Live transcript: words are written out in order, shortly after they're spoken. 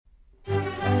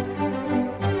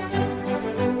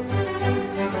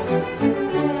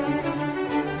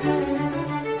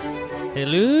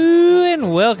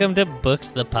welcome to Books,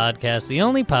 the podcast, the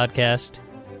only podcast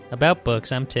about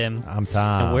books. I'm Tim. I'm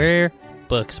Tom. And we're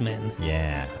booksmen.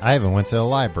 Yeah. I even went to the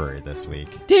library this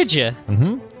week. Did you?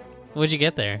 Mm-hmm. What'd you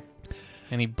get there?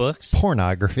 Any books?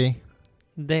 Pornography.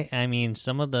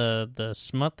 Some of the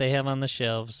smut they have on the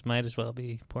shelves might as well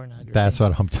be pornography. That's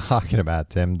what I'm talking about,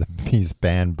 Tim. These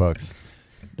banned books.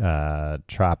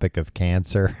 Tropic of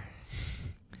Cancer.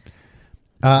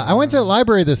 I went to the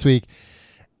library this week,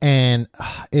 and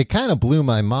it kind of blew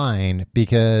my mind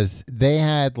because they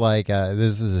had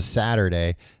this was a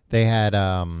Saturday. They had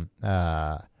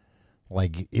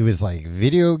it was like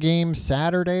video game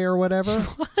Saturday or whatever.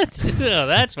 What? No,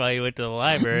 that's why you went to the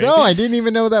library. No, I didn't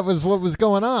even know that was what was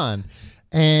going on.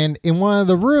 And in one of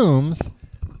the rooms,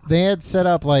 they had set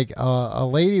up a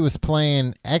lady was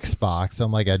playing Xbox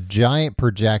on a giant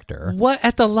projector. What?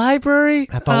 At the library?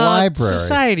 At the library.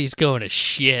 Society's going to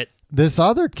shit. This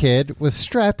other kid was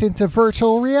strapped into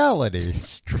virtual reality.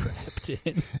 Strapped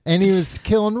in. And he was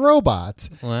killing robots.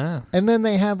 Wow. And then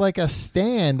they had a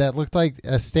stand that looked like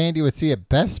a stand you would see at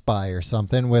Best Buy or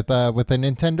something with a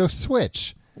Nintendo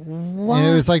Switch. What? And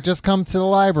it was just come to the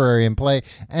library and play.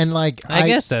 And I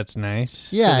guess that's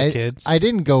nice. Yeah, for the kids. I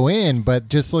didn't go in, but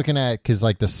just looking at because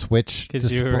the Switch.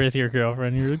 Because you were with your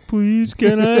girlfriend, you're like, please,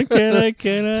 can I?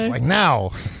 It's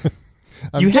now.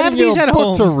 You have these at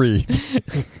home to read.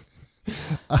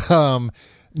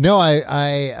 No,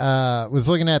 I was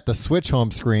looking at the Switch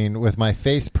home screen with my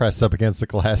face pressed up against the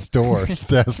glass door,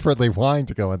 desperately wanting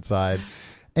to go inside.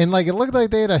 And it looked like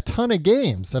they had a ton of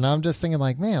games. And I'm just thinking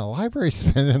man, the library's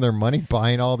spending their money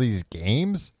buying all these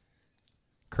games.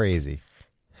 Crazy.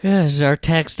 Yeah, this is our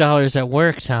tax dollars at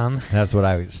work, Tom. That's what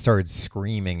I started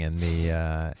screaming in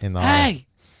the Hey!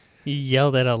 You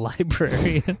yelled at a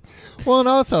librarian. Well, and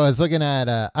also I was looking at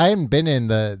I hadn't been in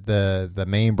the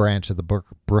main branch of the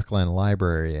Brooklyn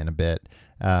Library in a bit.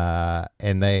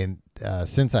 And they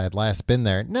since I had last been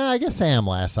there. No, I guess I am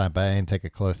last time, but I didn't take a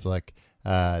close look.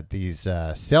 These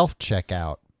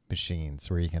self-checkout machines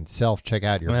where you can self-check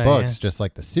out your books, just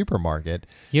like the supermarket.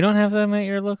 You don't have them at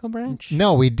your local branch?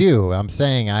 No, we do. I'm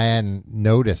saying I hadn't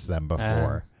noticed them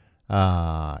before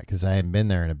because I hadn't been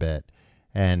there in a bit.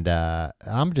 And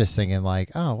I'm just thinking they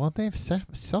have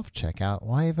self-checkout.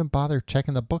 Why even bother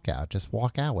checking the book out? Just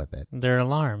walk out with it. They're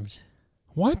alarms.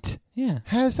 What? Yeah.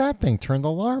 How does that thing turn the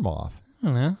alarm off? I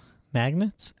don't know.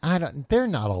 Magnets? They're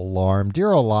not alarmed.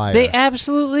 You're a liar. They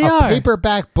absolutely are. A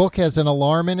paperback book has an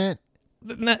alarm in it.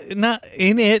 Not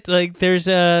in it. There's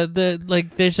a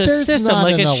system,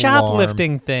 a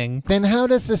shoplifting thing. Then how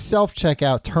does the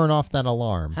self-checkout turn off that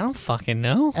alarm? I don't fucking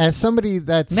know. As somebody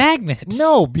that's magnets.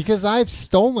 No, because I've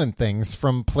stolen things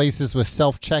from places with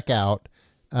self-checkout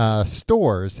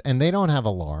stores, and they don't have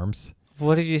alarms.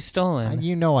 What have you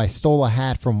stolen? I stole a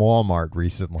hat from Walmart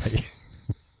recently.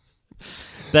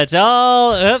 That's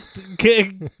all. Come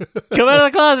out of the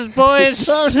closet, boys.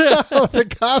 Oh, no, the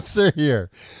cops are here.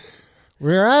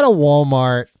 We're at a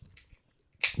Walmart.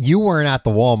 You weren't at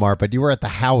the Walmart, but you were at the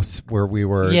house where we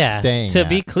were staying. To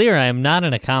be clear, I am not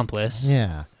an accomplice.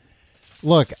 Yeah.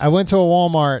 Look, I went to a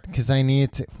Walmart because I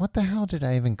needed to. What the hell did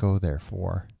I even go there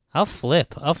for? I'll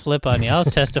flip on you. I'll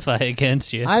testify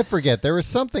against you. I forget. There was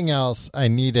something else I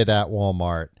needed at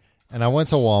Walmart. And I went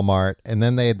to Walmart, and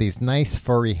then they had these nice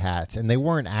furry hats, and they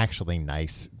weren't actually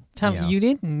nice. Tom, you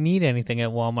didn't need anything at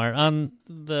Walmart on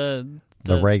the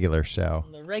regular show.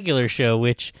 The regular show,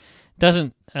 which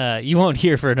doesn't you won't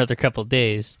hear for another couple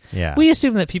days. Yeah. We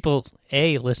assume that people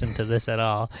A, listen to this at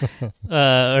all,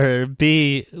 or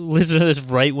B, listen to this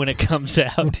right when it comes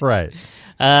out. Right.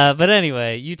 But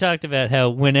anyway, you talked about how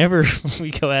whenever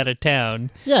we go out of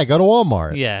town. Yeah, go to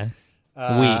Walmart. Yeah.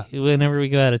 Whenever we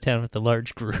go out of town with a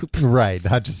large group. Right,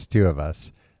 not just two of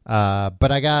us.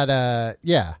 But I got,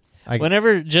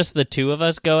 whenever just the two of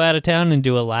us go out of town and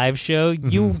do a live show,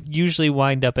 you usually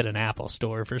wind up at an Apple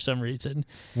store for some reason.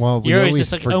 Well, you're always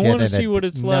just I want to see what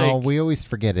it's like. No, we always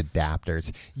forget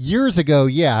adapters. Years ago,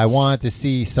 I wanted to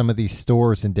see some of these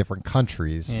stores in different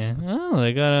countries. Yeah. Oh,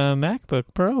 they got a MacBook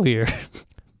Pro here.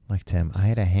 Tim, I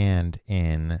had a hand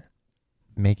in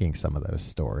making some of those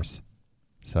stores.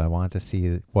 So I wanted to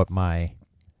see what my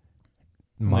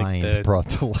mind brought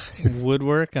to life.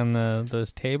 Woodwork on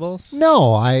those tables?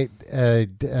 No, I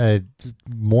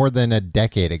more than a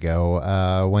decade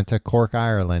ago went to Cork,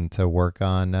 Ireland to work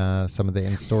on some of the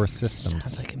in-store systems.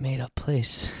 Sounds like a made-up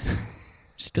place.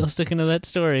 Still sticking to that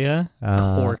story, huh?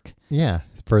 Cork. Yeah,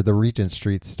 for the Regent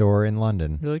Street store in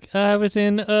London. You're like, I was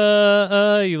in,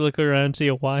 you look around and see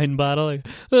a wine bottle.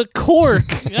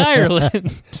 Cork,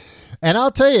 Ireland. And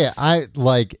I'll tell you, I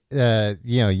like,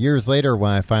 years later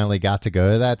when I finally got to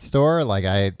go to that store, like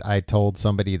I told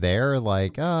somebody there,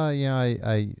 like, oh,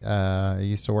 I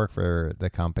used to work for the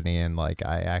company and like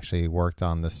I actually worked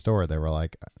on the store. They were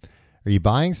like, are you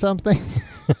buying something?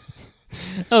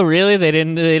 Oh, really? They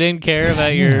didn't care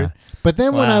about your. Yeah. But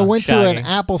then when Wow, I went to an shocking.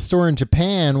 Apple store in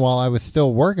Japan while I was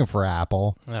still working for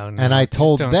Apple, Oh, no, and I just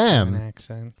told don't do them, an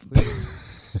accent,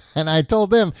 please. and I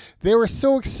told them, they were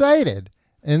so excited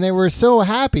and they were so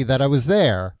happy that I was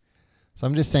there. So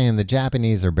I'm just saying the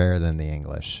Japanese are better than the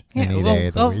English any day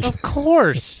of the week. Of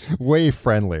course. Way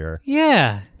friendlier.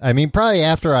 Yeah. I mean, probably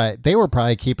they were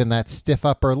probably keeping that stiff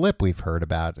upper lip we've heard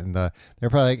about, and they're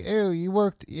probably like, "Oh, you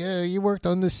worked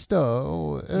on the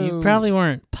stove." Oh. You probably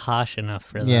weren't posh enough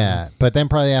for them. Yeah, but then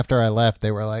probably after I left, they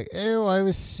were like, "Oh, I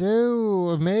was so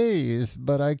amazed,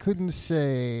 but I couldn't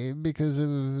say because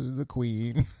of the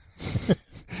Queen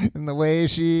and the way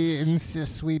she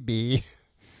insists we be."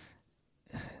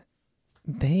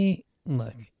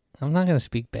 Look, I'm not going to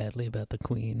speak badly about the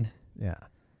Queen. Yeah.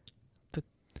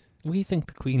 We think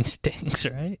the Queen stinks,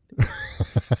 right?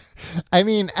 I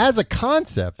mean, as a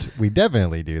concept, we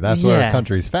definitely do. That's what our Yeah.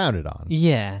 country's founded on.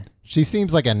 Yeah. She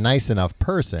seems like a nice enough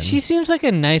person. She seems like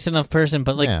a nice enough person,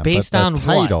 but like Yeah, based but the on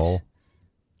title, what?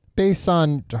 based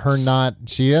on her not,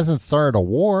 she hasn't started a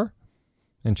war,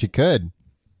 and she could.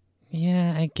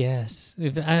 Yeah, I guess.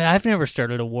 I've never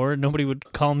started a war. Nobody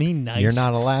would call me nice. You're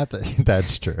not allowed to.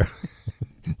 That's true.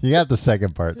 You got the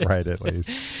second part right, at least.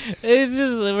 It's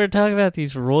just we're talking about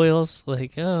these royals.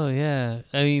 Like, oh yeah.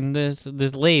 I mean, this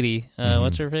lady.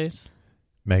 What's her face?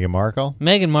 Meghan Markle.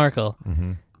 Meghan Markle.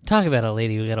 Mm-hmm. Talk about a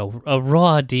lady who got a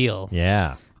raw deal.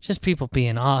 Yeah. Just people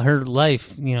being all her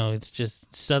life. It's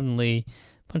just suddenly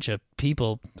a bunch of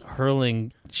people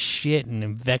hurling shit and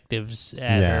invectives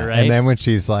at her. Right. And then when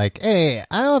she's like, "Hey,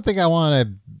 I don't think I want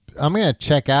to. I'm going to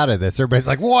check out of this." Everybody's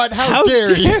like, "What? How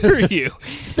dare you?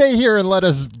 Stay here and let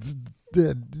us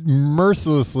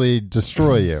mercilessly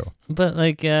destroy you." But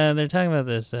like they're talking about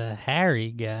this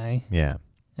Harry guy, Yeah.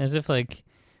 as if like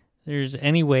there's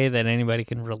any way that anybody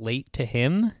can relate to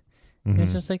him. Mm-hmm.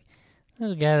 It's just like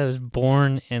there's a guy that was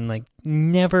born and like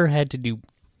never had to do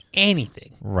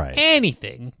anything. Right.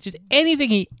 Anything. Just anything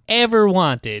he ever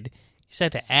wanted. He just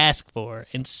had to ask for,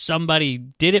 and somebody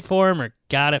did it for him or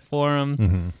got it for him.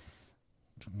 Mm-hmm.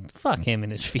 Fuck him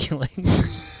and his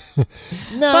feelings.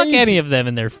 No, Fuck any of them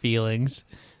and their feelings.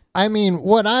 I mean,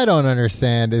 what I don't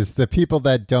understand is the people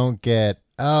that don't get,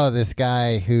 this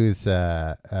guy whose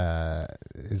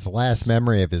his last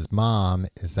memory of his mom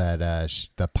is that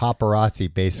the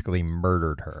paparazzi basically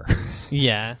murdered her.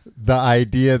 Yeah. The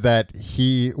idea that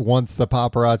once the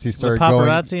paparazzi The started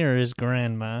paparazzi or his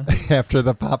grandma? going, after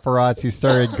the paparazzi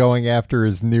started going after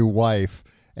his new wife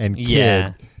and kid,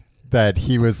 Yeah. that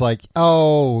he was like,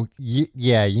 "Oh,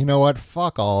 yeah, you know what?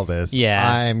 Fuck all this. Yeah.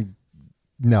 I'm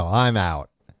out.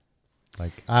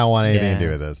 Like, I don't want anything Yeah. to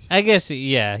do with this." I guess,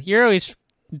 yeah. You're always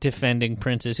defending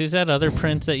princes. Who's that other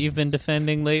prince that you've been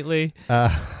defending lately?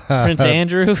 Prince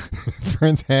Andrew?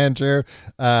 Prince Andrew,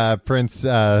 Prince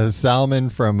Salman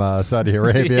from Saudi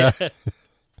Arabia.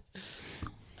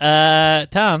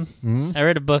 Tom, I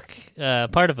read a book,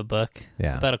 part of a book,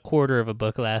 Yeah. about a quarter of a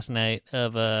book last night,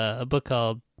 of a book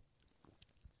called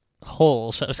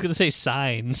Holes. I was going to say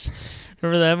Signs.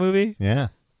 Remember that movie? Yeah.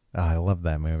 Oh, I love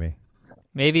that movie.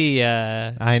 Maybe,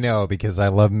 I know, because I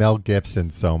love Mel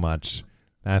Gibson so much.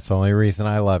 That's the only reason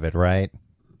I love it, right?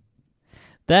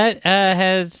 that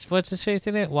has, what's his face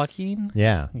in it? Joaquin?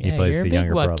 Yeah. He Yeah, plays you're the a big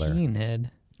younger Joaquin brother.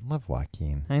 head. Love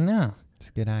Joaquin. I know. He's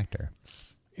a good actor.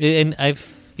 And I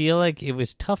feel like it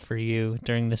was tough for you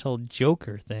during this whole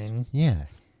Joker thing Yeah.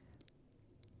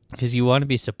 because you want to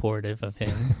be supportive of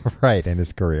him. Right, in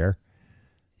his career.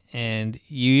 And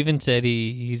you even said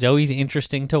he's always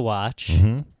interesting to watch,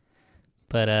 Mm-hmm.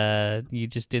 but you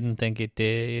just didn't think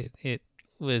it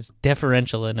was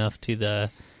deferential enough to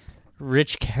the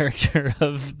rich character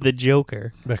of the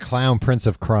Joker. The Clown Prince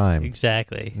of Crime.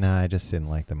 Exactly. No, I just didn't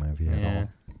like the movie Yeah.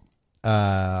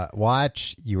 at all.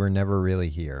 Watch You Were Never Really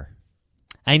Here.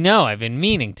 I know. I've been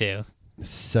meaning to.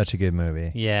 Such a good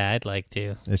movie. Yeah, I'd like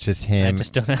to. It's just I him.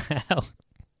 just don't know how.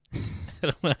 I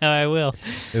don't know how I will.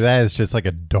 That is just like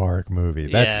a dark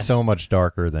movie. That's Yeah. so much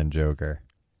darker than Joker,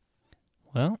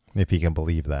 Well, if you can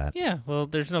believe that. yeah. Well,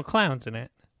 there's no clowns in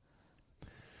it.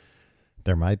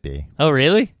 There might be. Oh,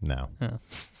 really? No.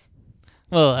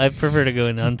 Well, I prefer to go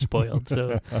in unspoiled,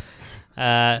 so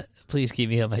please keep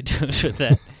me on my toes with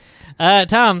that.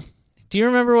 Tom, do you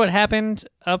remember what happened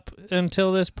up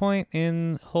until this point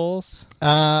in Holes?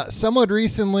 Somewhat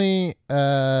recently,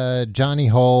 Johnny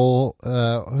Hole,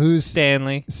 who's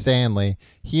Stanley. Stanley,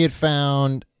 he had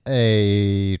found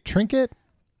a trinket.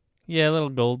 Yeah, a little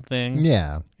gold thing.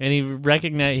 Yeah. And he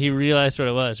realized what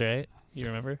it was, right? You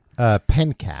remember?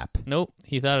 Pen cap. Nope.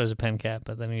 He thought it was a pen cap,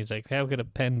 but then he's like, how could a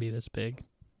pen be this big?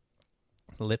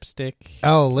 Lipstick?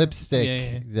 Oh, lipstick.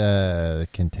 Yeah. The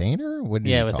container? What do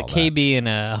you with call a KB and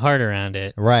a heart around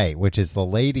it. Right, which is the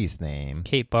lady's name.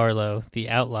 Kate Barlow, the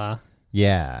outlaw.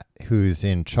 Yeah, who's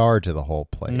in charge of the whole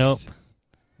place. Nope.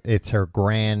 It's her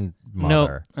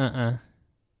grandmother. Nope.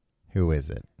 Who is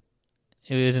it?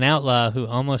 It was an outlaw who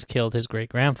almost killed his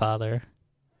great-grandfather,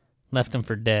 left him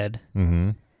for dead.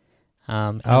 Mm-hmm.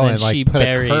 And she put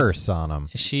a curse on him.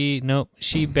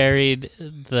 She buried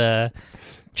the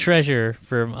treasure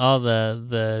from all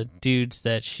the dudes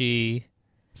that she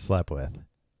slept with.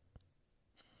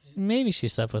 Maybe she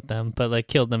slept with them, but like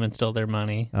killed them and stole their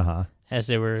money as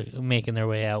they were making their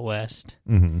way out west.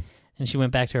 Mm-hmm. And she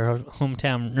went back to her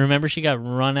hometown. Remember, she got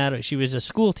run out of... She was a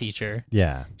school teacher.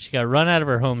 Yeah. She got run out of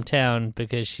her hometown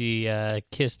because she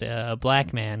kissed a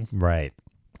black man. Right.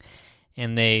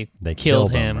 And they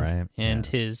killed him right? and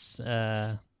his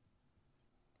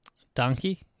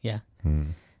donkey. Yeah.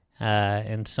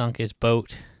 And sunk his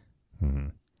boat. Mm-hmm.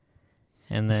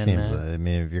 And then...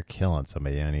 if you're killing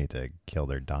somebody, you don't need to kill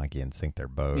their donkey and sink their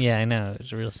boat. Yeah, I know. It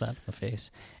was a real slap in the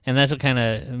face. And that's what kind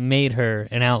of made her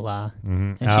an outlaw.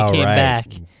 Mm-hmm. And she came back,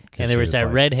 and there was that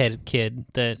like... redheaded kid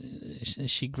that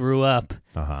she grew up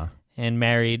and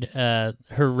married her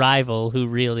rival, who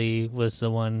really was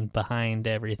the one behind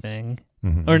everything.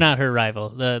 Mm-hmm. Or not her rival,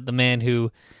 the man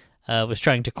who was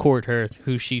trying to court her,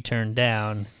 who she turned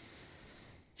down.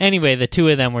 Anyway, the two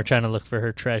of them were trying to look for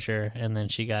her treasure, and then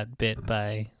she got bit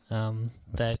by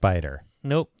that spider.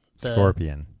 Nope.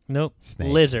 Scorpion. Nope.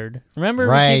 Snake. Lizard. Remember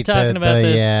we keep talking about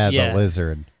this? Yeah, the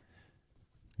lizard.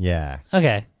 Yeah.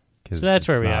 Okay. So that's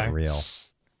where we not are. Real.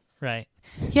 Right.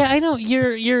 Yeah, I know.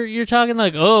 You're talking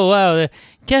like, oh wow.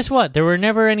 Guess what? There were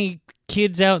never any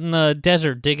kids out in the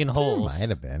desert digging holes. Might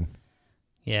have been.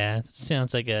 Yeah,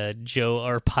 sounds like a Joe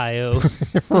Arpaio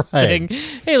right. thing.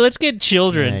 Hey, let's get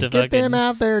children to get them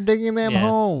out there digging them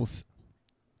holes.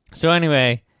 So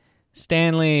anyway,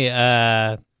 Stanley,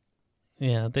 they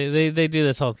do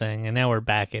this whole thing, and now we're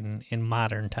back in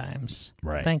modern times.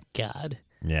 Right. Thank God.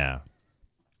 Yeah.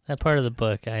 That part of the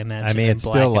book, I imagine. I mean, it's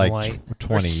black still and like white.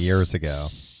 20 years ago.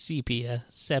 Sepia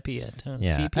tone.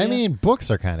 Yeah. Sepia? I mean, books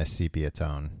are kind of sepia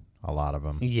tone. A lot of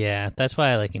them. Yeah, that's why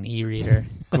I like an e-reader.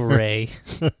 Gray.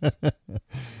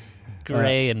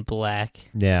 Gray and black.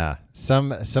 Yeah.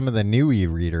 Some of the new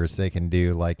e-readers, they can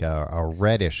do like a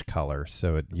reddish color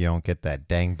so you don't get that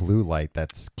dang blue light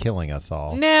that's killing us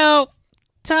all. Now,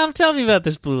 Tom, tell me about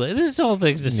this blue light. This whole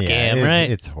thing's a scam, right?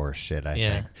 It's horse shit, I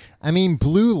think. I mean,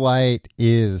 blue light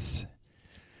is...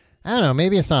 I don't know,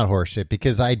 maybe it's not horseshit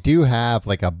because I do have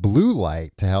like a blue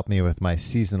light to help me with my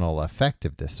seasonal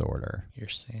affective disorder. You're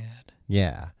sad.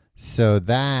 Yeah. So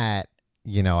that,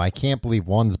 I can't believe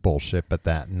one's bullshit, but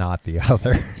that not the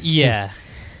other. Yeah.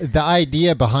 The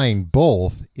idea behind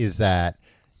both is that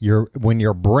when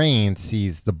your brain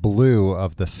sees the blue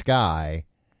of the sky,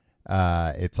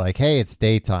 it's like, hey, it's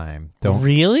daytime.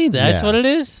 Really? That's what it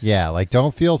is? Yeah, like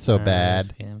don't feel so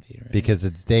bad right. because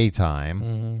it's daytime.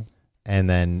 Mm-hmm. And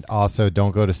then also don't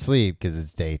go to sleep because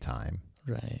it's daytime.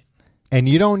 Right. And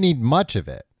you don't need much of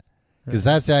it because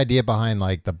that's the idea behind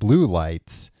like the blue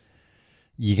lights.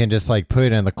 You can just like put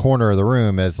it in the corner of the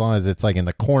room as long as it's like in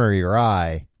the corner of your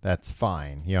eye. That's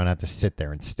fine. You don't have to sit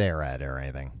there and stare at it or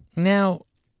anything. Now,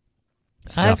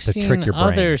 I've seen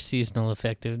other seasonal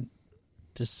affective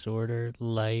disorder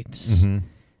lights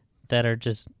that are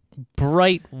just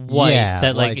bright white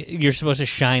that like you're supposed to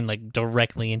shine like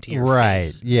directly into your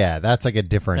face. Yeah, that's like a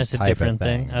different That's type a different of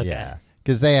thing. Okay. Yeah.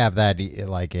 Because they have that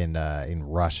like in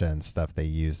Russia and stuff. They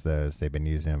use those. They've been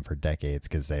using them for decades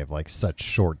because they have like such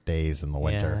short days in the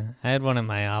winter. Yeah, I had one in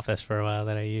my office for a while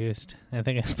that I used. I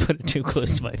think I put it too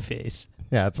close to my face.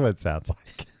 Yeah, that's what it sounds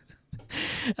like.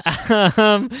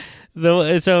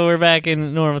 So we're back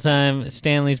in normal time.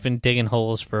 Stanley's been digging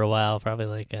holes for a while, probably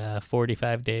like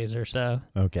 45 days or so.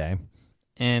 Okay.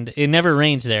 And it never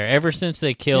rains there. Ever since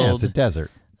they killed it's a desert.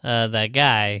 That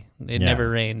guy, it never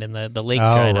rained, and the lake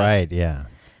dried up. Oh, right, yeah.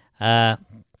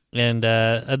 And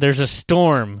there's a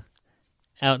storm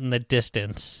out in the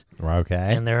distance.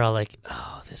 Okay. And they're all like,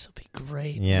 oh, this will be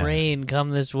great. Yeah. Rain,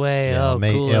 come this way. Yeah,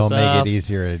 it'll make it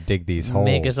easier to dig these holes.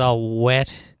 Make us all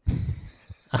wet.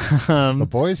 The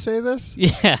boys say this?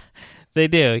 Yeah, they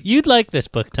do. You'd like this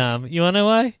book, Tom. You want to know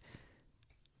why?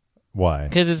 Why?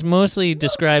 Because it's mostly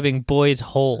describing boys'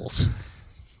 holes.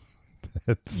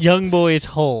 Young boys'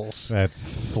 holes. That's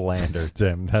slander,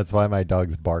 Tim. That's why my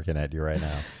dog's barking at you right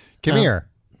now. Come here.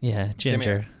 Yeah,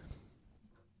 Ginger.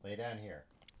 Lay down here.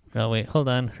 Oh, wait, hold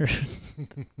on.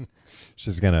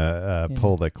 She's gonna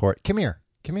pull the cord. Come here.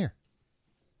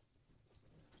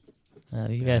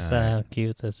 You guys saw how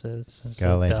cute this is. This is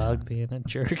Go a lay dog down. being a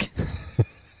jerk.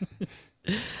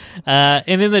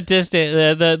 And in the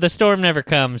distance, the storm never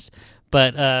comes,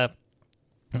 but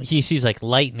he sees like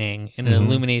lightning, and it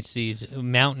illuminates these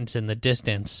mountains in the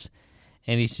distance.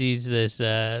 And he sees this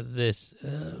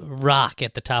rock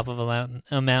at the top of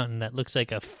a mountain that looks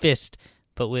like a fist,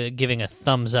 but with giving a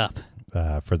thumbs up.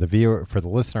 For the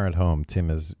listener at home, Tim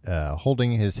is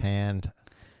holding his hand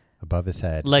above his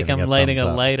head, Like giving I'm lighting a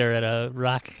thumbs up. lighter at a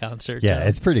rock concert. Yeah, Tom.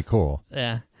 it's pretty cool.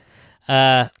 Yeah.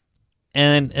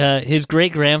 And his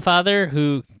great-grandfather,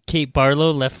 who Kate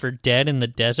Barlow left for dead in the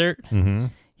desert,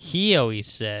 he always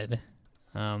said,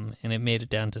 and it made it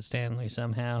down to Stanley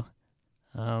somehow.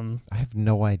 I have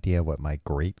no idea what my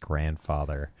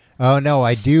great-grandfather... Oh, no,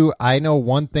 I do. I know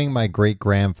one thing my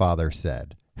great-grandfather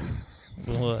said.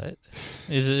 What?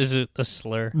 Is it a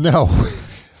slur? No.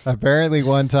 Apparently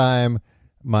one time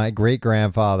my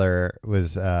great-grandfather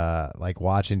was like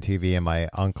watching TV and my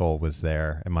uncle was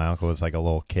there, and my uncle was like a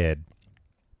little kid.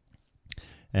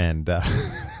 And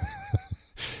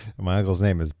my uncle's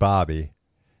name is Bobby.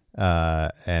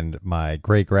 And my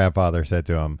great-grandfather said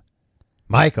to him,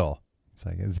 Michael. It's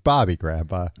like, it's Bobby,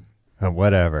 Grandpa.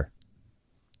 Whatever.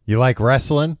 You like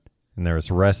wrestling? And there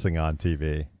was wrestling on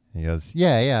TV. He goes,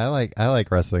 yeah, I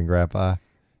like wrestling, Grandpa.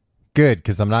 Good,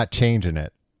 because I'm not changing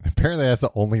it. Apparently that's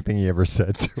the only thing he ever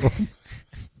said to him.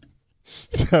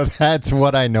 So that's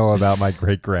what I know about my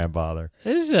great-grandfather.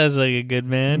 This sounds like a good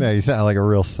man. No, you sound like a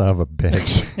real son of a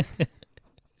bitch.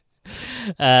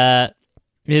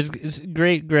 His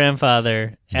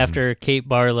great-grandfather, after Kate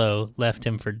Barlow left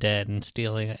him for dead and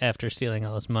after stealing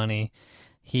all his money,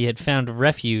 he had found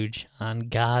refuge on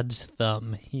God's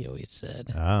thumb, he always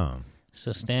said. Oh.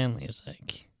 So Stanley is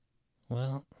like,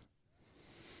 well...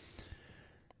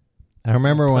 I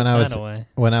remember when I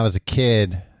was a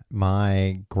kid,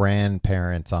 my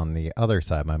grandparents on the other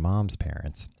side, my mom's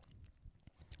parents,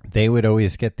 they would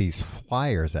always get these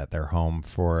flyers at their home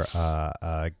for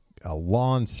a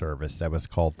lawn service that was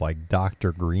called like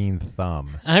Dr. Green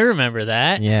Thumb. I remember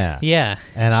that. Yeah. Yeah.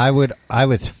 And I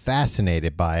was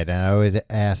fascinated by it, and I always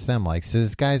asked them, like, so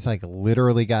this guy's like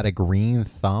literally got a green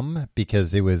thumb?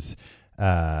 Because it was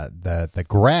the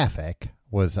graphic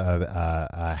was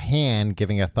a hand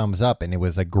giving a thumbs up, and it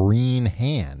was a green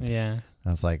hand. Yeah. I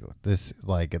was like, this,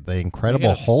 like, the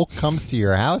Incredible Hulk comes to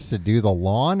your house to do the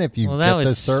lawn if you get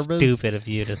this service? Well, that was stupid of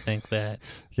you to think that.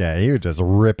 Yeah, he would just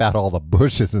rip out all the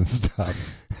bushes and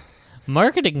stuff.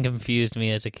 Marketing confused me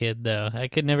as a kid, though. I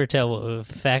could never tell what was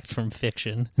fact from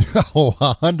fiction. Oh,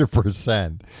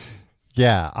 100%.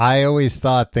 Yeah, I always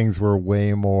thought things were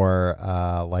way more,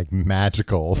 like,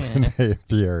 magical than they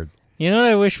appeared. You know what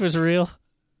I wish was real?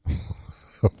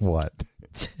 What?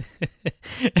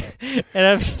 And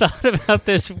I've thought about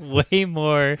this way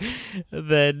more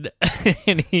than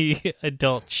any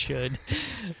adult should.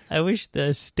 I wish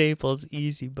the Staples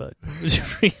Easy button was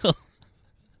real.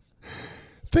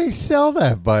 They sell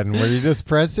that button where you just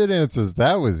press it and it says,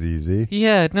 that was easy.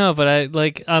 Yeah, no, but I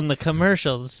like on the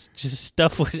commercials, just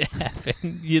stuff would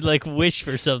happen. You'd like wish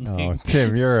for something. Oh,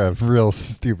 Tim, you're a real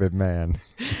stupid man.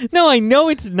 No, I know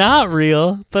it's not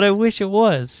real, but I wish it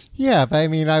was. Yeah, but I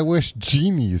mean, I wish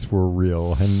genies were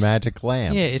real and magic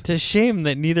lamps. Yeah, it's a shame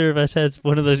that neither of us has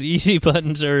one of those easy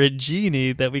buttons or a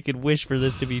genie that we could wish for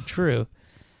this to be true.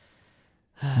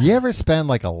 You ever spend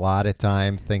like a lot of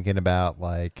time thinking about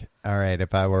like, all right,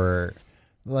 if I were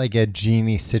like a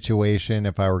genie situation,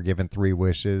 if I were given 3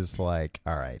 wishes, like,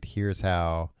 all right, here's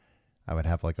how I would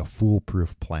have like a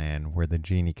foolproof plan where the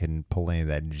genie can pull any of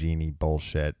that genie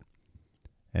bullshit.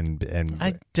 And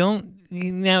I don't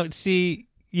now see.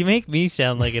 You make me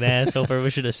sound like an asshole for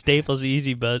wishing a Staples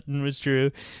Easy button was true,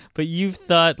 but you've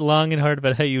thought long and hard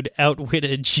about how you'd outwit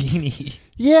a genie.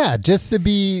 Yeah, just to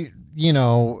be, you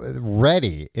know,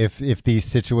 ready if these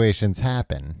situations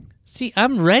happen. See,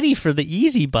 I'm ready for the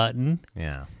easy button.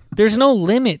 Yeah. There's no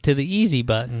limit to the easy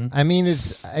button. I mean,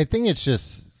 I think it's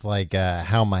just like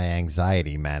how my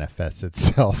anxiety manifests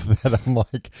itself. That I'm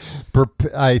like,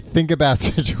 I think about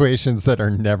situations that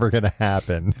are never going to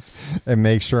happen and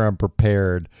make sure I'm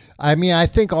prepared. I mean, I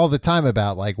think all the time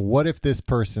about like, what if this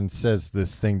person says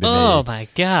this thing to me? Oh my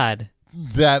God.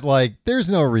 That like, there's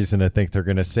no reason to think they're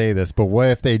going to say this, but what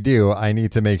if they do? I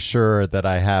need to make sure that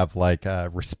I have like a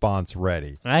response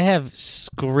ready. I have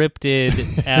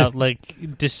scripted out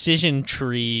like decision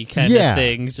tree kind of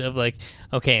things of like,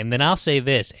 okay, and then I'll say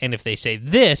this, and if they say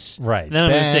this, right, then I'm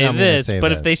going to say this. But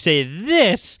this. if they say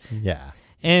this, yeah,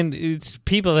 And it's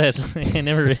people that I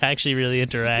never actually really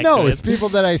interact No, with. it's people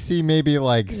that I see maybe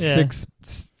like Yeah.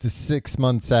 6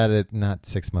 months out of, not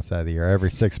 6 months out of the year, every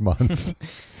 6 months.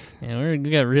 Yeah, we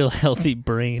got real healthy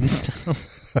brains.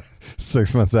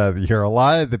 6 months out of the year. A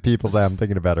lot of the people that I'm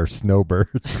thinking about are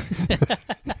snowbirds.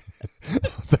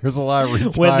 There's a lot of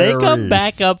retirees. When they come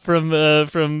back up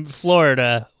from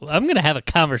Florida, I'm going to have a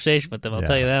conversation with them. I'll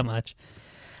tell you that much.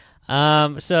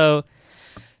 So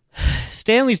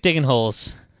Stanley's digging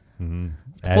holes.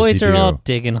 As Boys you are do. all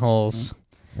digging holes.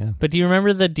 Yeah. But do you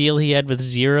remember the deal he had with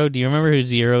Zero? Do you remember who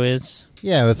Zero is?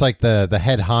 Yeah, it was like the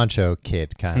head honcho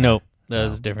kid kind of. Nope, that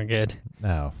was a different kid.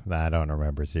 No, I don't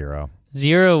remember Zero.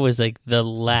 Zero was like the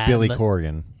last. Billy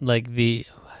Corgan. Like the.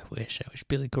 I wish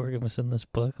Billy Corgan was in this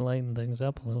book, lighten things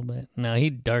up a little bit. No,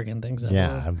 he'd darken things up.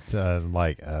 Yeah, I'm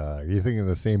are you thinking of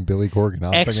the same Billy Corgan?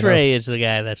 I'm thinking X-Ray is the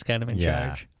guy that's kind of in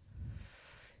charge.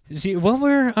 See, what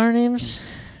were our names?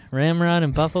 Ramrod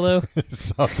and Buffalo? of?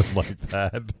 Something like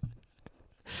that.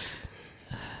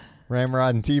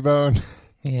 Ramrod and T-Bone.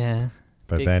 Yeah.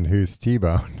 But then who's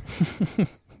T-Bone?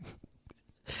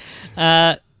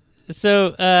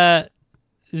 So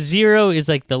Zero is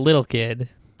like the little kid.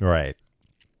 Right.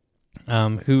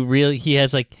 Who really, he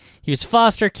was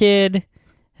foster kid,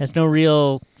 has no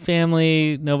real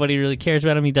family, nobody really cares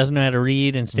about him, he doesn't know how to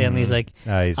read, and Stanley's like,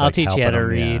 He's I'll like teach you how to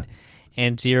helping him, read.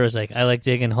 And Zero's like, I like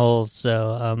digging holes,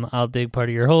 so I'll dig part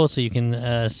of your hole so you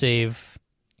can save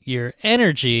your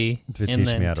energy To and teach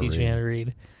then me how to teach me read. how to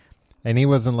read. And he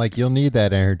wasn't like, you'll need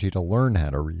that energy to learn how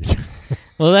to read.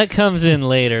 Well, that comes in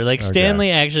later. Like Okay.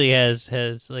 Stanley actually has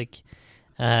like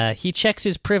he checks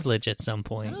his privilege at some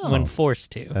point when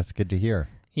forced to. That's good to hear.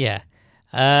 Yeah.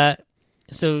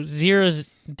 So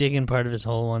Zero's digging part of his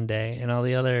hole one day, and all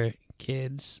the other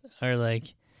kids are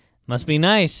like, "Must be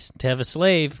nice to have a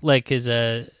slave." Like,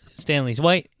 because Stanley's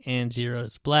white and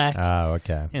Zero's black. Oh,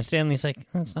 okay. And Stanley's like,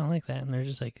 "It's not like that," and they're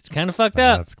just like, "It's kind of fucked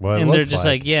up." That's what it and they're looks just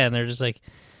like. yeah, and they're just like,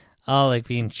 all like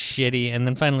being shitty. And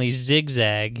then finally,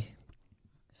 Zigzag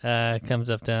comes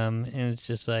up to him, and it's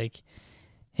just like,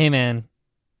 "Hey, man,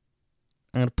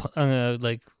 I'm gonna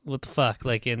like, what the fuck?"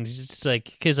 Like, and he's just like,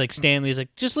 because like Stanley's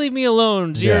like, "Just leave me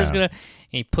alone." Zero's Yeah. gonna.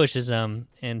 And he pushes him,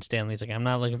 and Stanley's like, "I'm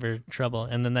not looking for trouble."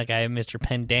 And then that guy, Mr.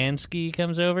 Pendansky,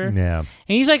 comes over. Yeah. And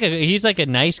he's like a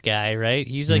nice guy, right?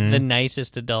 He's like the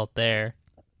nicest adult there.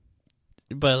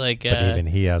 But like But even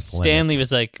he has Stanley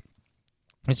limits. was like,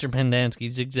 "Mr. Pendansky,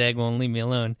 Zigzag won't leave me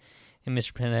alone." And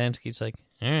Mr. Pendansky's like,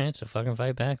 "All right, so fucking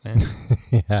fight back, man."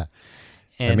 Yeah.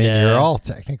 And, I mean, you're all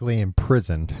technically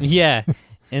imprisoned. yeah.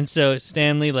 And so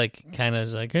Stanley like kind of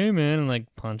is like, "Hey, man," and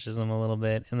like punches him a little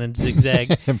bit, and then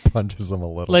Zigzag And punches him a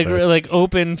little like bit. like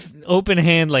open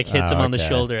hand like hits Oh, him on the okay.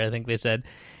 shoulder, I think they said.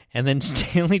 And then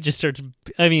Stanley just starts,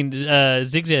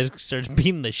 Zigzag starts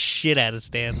beating the shit out of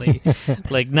Stanley.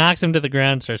 Like knocks him to the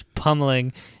ground, starts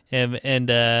pummeling him, and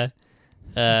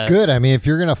Good. I mean, if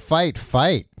you're going to fight.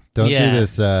 Don't Yeah. do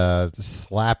this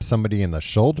slap somebody in the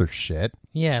shoulder shit.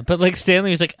 yeah, but like Stanley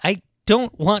was like, "I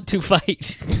don't want to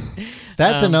fight."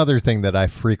 That's another thing that I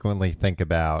frequently think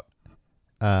about.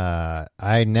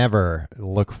 I never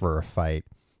look for a fight,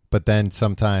 but then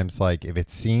sometimes, like, if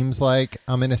it seems like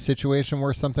I'm in a situation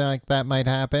where something like that might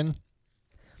happen,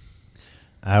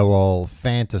 I will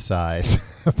fantasize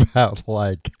about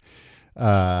like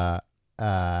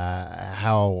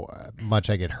how much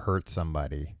I could hurt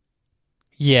somebody.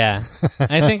 Yeah,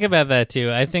 I think about that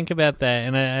too. I think about that,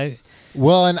 and I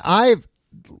Well, and I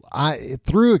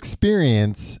through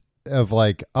experience of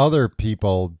like other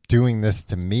people doing this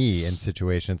to me in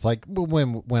situations like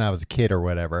when I was a kid or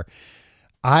whatever,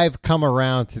 I've come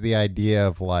around to the idea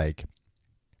of like,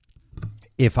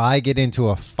 if I get into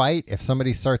a fight, if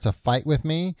somebody starts a fight with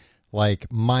me, like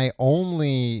my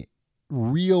only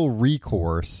real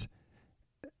recourse,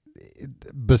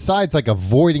 besides like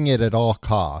avoiding it at all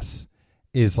costs,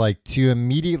 is like to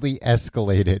immediately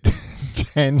escalate it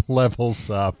 10 levels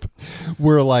up,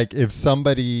 where like if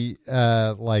somebody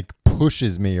like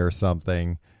pushes me or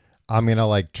something, I'm gonna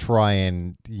like try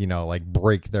and like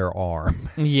break their arm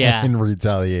yeah, in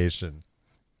retaliation.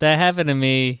 that happened to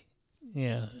me.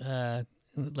 Yeah,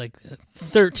 like a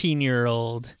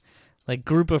 13-year-old, like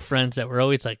group of friends that were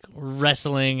always like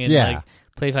wrestling and Yeah. like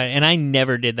play fight, and I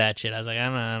never did that shit. I was like,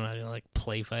 I'm not gonna like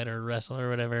play fight or wrestle or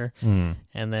whatever. And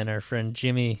then our friend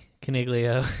Jimmy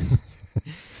Caniglio,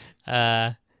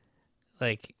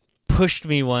 like pushed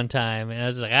me one time, and I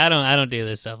was like, I don't do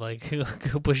this stuff. Like,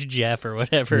 go push Jeff or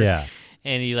whatever. Yeah.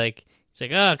 And he's like,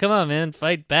 "Oh, come on, man,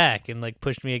 fight back," and like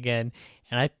pushed me again.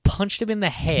 And I punched him in the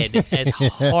head as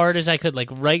hard as I could, like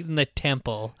right in the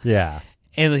temple. Yeah.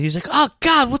 And he's like, "Oh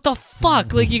God, what the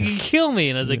fuck? Like you can kill me."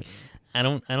 And I was like, I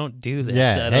don't do this.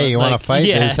 Yeah. I Hey, don't, you want to fight?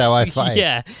 Yeah, This is how I fight.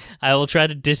 Yeah. I will try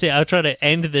to I'll try to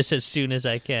end this as soon as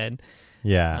I can.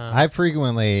 Yeah. I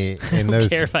frequently in I don't those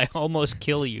care if I almost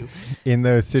kill you. in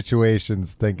those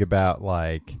situations think about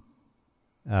like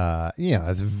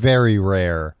it's very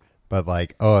rare, but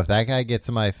like, oh, if that guy gets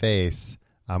in my face,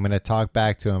 I'm going to talk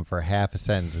back to him for half a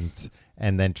sentence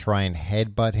and then try and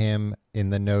headbutt him in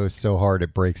the nose so hard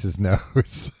it breaks his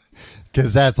nose.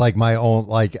 Because that's like my own,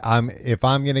 like, if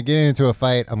I'm going to get into a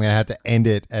fight, I'm going to have to end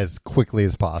it as quickly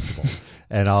as possible.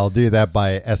 And I'll do that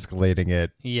by escalating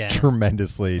it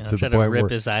tremendously to the try to point rip where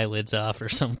his eyelids off or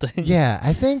something. Yeah,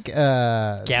 I think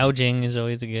gouging is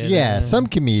always a good. Yeah, some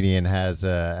comedian has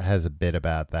a bit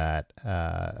about that.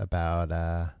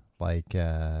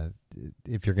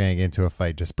 If you're going to get into a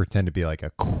fight, just pretend to be like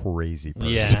a crazy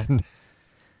person. Yeah.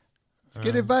 It's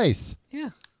good advice. Yeah.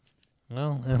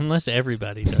 Well, unless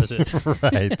everybody does it.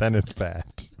 Right, then it's bad.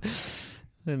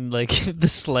 And like the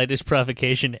slightest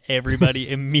provocation, everybody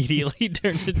immediately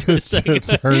turns into a psycho.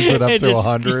 Turns it up to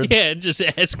 100. Yeah, it just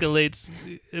escalates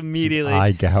immediately.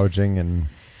 Eye gouging and.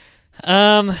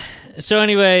 So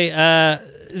anyway,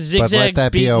 Zigzag's but let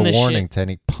that be a beating the warning shit. to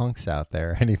any punks out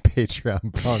there, any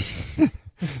Patreon punks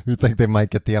who think they might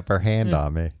get the upper hand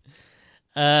on me.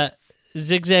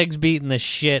 Zigzag's beating the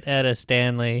shit out of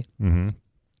Stanley. Mm-hmm.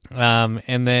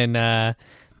 And then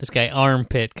this guy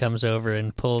Armpit comes over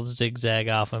and pulls Zigzag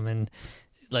off him and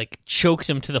like chokes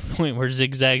him to the point where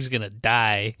Zigzag's gonna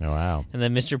die. Oh wow! And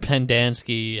then Mr.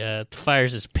 Pendanski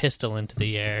fires his pistol into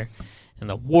the air, and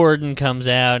the warden comes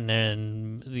out, and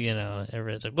then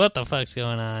everybody's like, "What the fuck's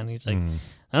going on?" He's like,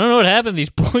 "I don't know what happened. These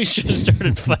boys just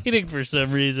started fighting for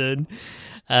some reason."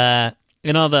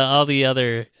 And all the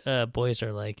other boys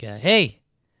are like, "Hey,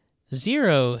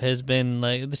 Zero has been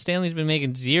like Stanley's been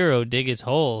making Zero dig his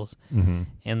holes,"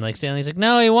 and like Stanley's like,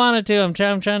 "No, he wanted to. I'm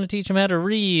trying to teach him how to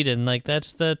read, and like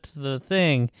that's the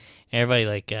thing." And everybody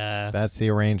like, that's the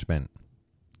arrangement.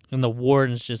 And the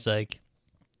warden's just like,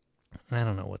 "I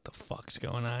don't know what the fuck's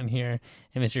going on here."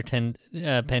 And Mr.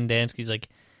 Pendanski's like,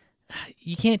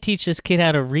 "You can't teach this kid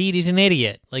how to read. He's an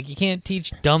idiot. Like, you can't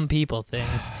teach dumb people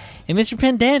things." And Mr.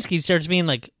 Pendanski starts being,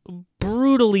 like,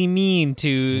 brutally mean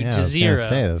to Zero. I was gonna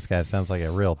say, this guy sounds like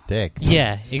a real dick.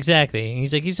 Yeah, exactly.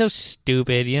 He's like, he's so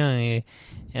stupid, And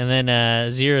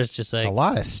then Zero's just like... A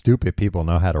lot of stupid people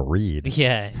know how to read.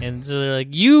 Yeah, and so they're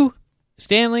like, "You,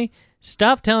 Stanley,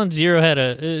 stop telling Zero how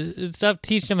to... stop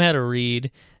teaching him how to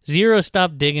read. Zero,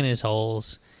 stop digging his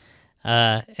holes."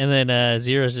 And then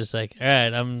Zero's just like, "All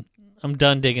right, I'm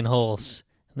done digging holes."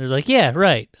 And they're like, "Yeah,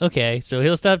 right. Okay, so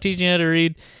he'll stop teaching you how to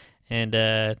read, and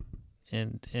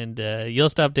you'll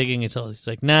stop digging his holes." He's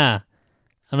like, "Nah,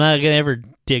 I'm not gonna ever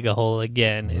dig a hole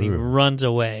again." And he runs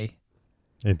away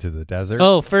into the desert.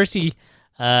 Oh, first he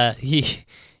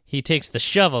takes the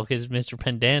shovel because Mr.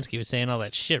 Pendanski was saying all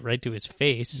that shit right to his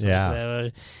face. Yeah,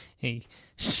 he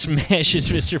smashes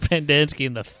Mr. Pendanski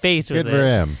in the face with it. Good for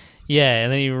him. Yeah,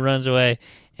 and then he runs away,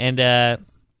 and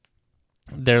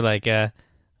they're like,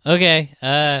 "Okay,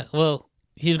 well,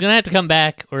 he's gonna have to come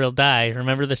back or he'll die."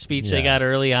 Remember the speech they got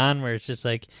early on, where it's just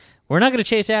like, "We're not gonna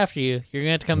chase after you. You're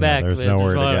gonna have to come back." There's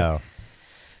nowhere to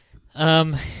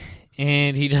go.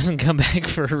 And he doesn't come back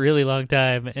for a really long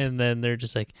time, and then they're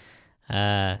just like,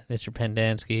 Mr.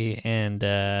 Pendanski and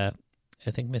I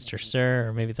think Mr. Sir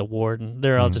or maybe the warden.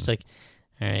 They're all just like,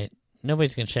 "All right,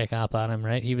 nobody's gonna check up on him,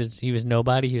 right? He was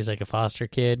nobody. He was like a foster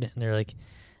kid." And they're like,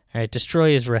 "All right,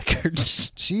 destroy his records."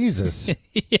 Jesus.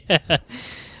 Yeah.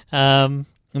 And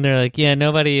they're like, "Yeah,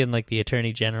 nobody in like the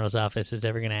Attorney General's office is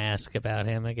ever gonna ask about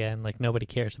him again. Like nobody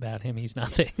cares about him. He's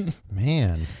nothing."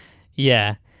 Man.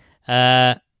 Yeah.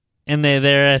 And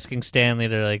they're asking Stanley.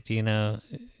 They're like, "Do you know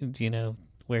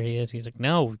where he is?" He's like,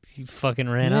 "No, he fucking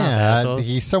ran off, assholes."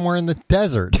 He's somewhere in the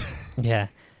desert. Yeah.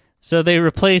 So they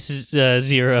replace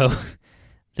Zero.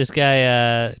 This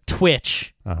guy,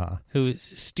 Twitch, who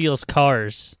steals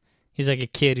cars. He's like a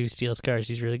kid who steals cars.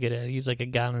 He's really good at it. He's like a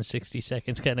Gone in 60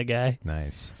 Seconds kind of guy.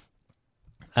 Nice.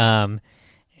 And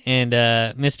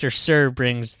Mr. Sir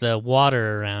brings the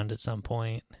water around at some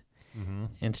point.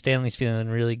 And Stanley's feeling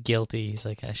really guilty. He's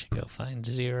like, "I should go find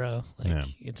Zero. Like,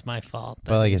 it's my fault."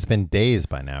 But like, it's been days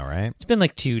by now, right? It's been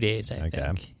like 2 days, I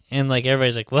think. And like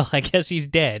everybody's like, "Well, I guess he's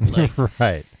dead." Like,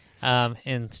 right.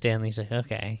 And Stanley's like,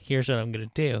 "Okay, here's what I'm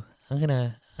gonna do. I'm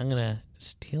gonna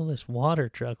steal this water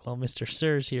truck while Mr.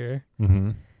 Sir's here.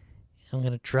 I'm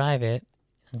gonna drive it.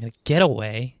 I'm gonna get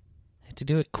away. I have to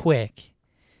do it quick.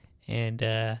 And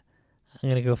I'm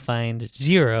going to go find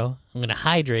Zero. I'm going to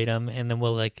hydrate him, and then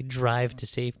we'll, like, drive to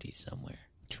safety somewhere."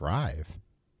 Drive?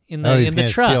 In the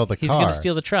he's truck. Steal the he's car going to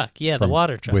steal the truck. Yeah, the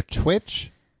water truck. With Twitch?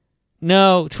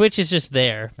 No, Twitch is just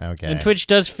there. Okay. And Twitch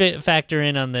does factor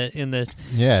in on this.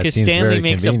 Yeah, it because seems Stanley very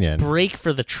makes convenient. a break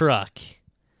for the truck.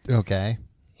 Okay.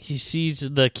 He sees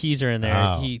the keys are in there.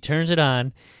 Oh. He turns it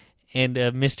on, and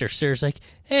Mr. Sir's like,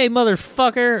 "Hey,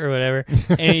 motherfucker," or whatever.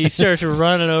 And he starts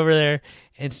running over there.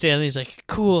 And Stanley's like,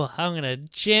 "Cool, I'm gonna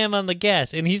jam on the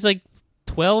gas." And he's like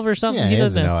 12 or something. Yeah, he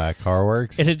doesn't know how a car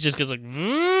works. And it just goes like,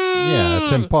 yeah,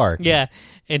 it's in park. Yeah.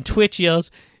 And Twitch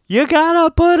yells, "You gotta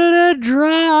put it in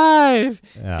drive."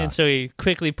 Yeah. And so he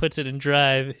quickly puts it in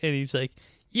drive, and he's like,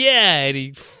 "Yeah," and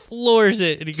he floors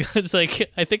it, and he goes like,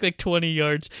 I think like 20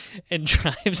 yards, and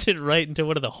drives it right into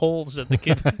one of the holes that the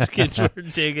kids were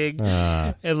digging.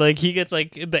 And like he gets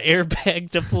like the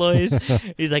airbag deploys.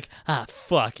 He's like, "Ah,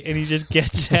 fuck," and he just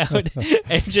gets out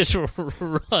and just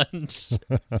runs.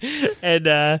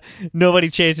 And nobody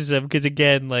chases him because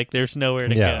again, like there's nowhere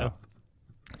to go.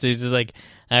 So he's just like,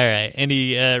 all right. And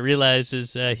he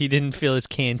realizes he didn't fill his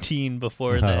canteen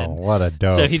before then. Oh, what a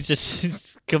dope. So he's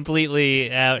just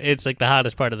completely out. It's like the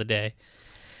hottest part of the day.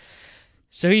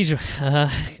 So he's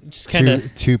just kind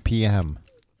of 2 p.m.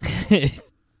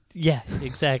 Yeah,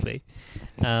 exactly.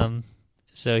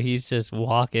 So he's just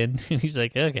walking. And he's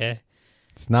like, okay.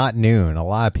 It's not noon. A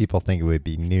lot of people think it would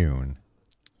be noon,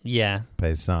 Yeah.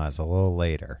 but it's not. It's a little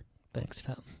later. Thanks,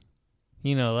 Tom.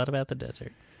 You know a lot about the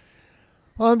desert.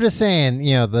 Well, I'm just saying,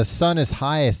 the sun is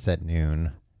highest at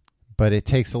noon, but it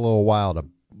takes a little while to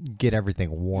get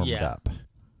everything warmed up.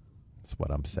 That's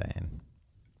what I'm saying.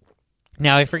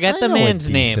 Now, I forget the man's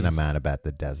I know a name. decent amount about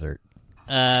the desert.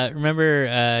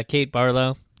 Remember Kate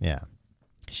Barlow? Yeah.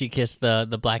 She kissed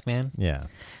the black man? Yeah.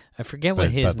 I forget what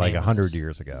his but like name 100 was.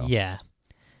 years ago. Yeah.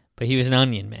 But he was an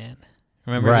onion man.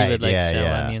 Remember Right, he would like yeah, sell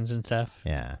yeah. onions and stuff?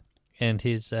 Yeah. And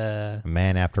his A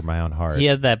man after my own heart. he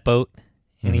had that boat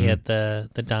and he Mhm. had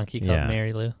the donkey called Yeah.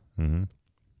 Mary Lou.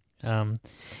 Mm-hmm.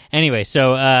 Anyway,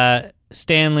 so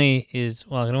Stanley is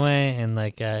walking away and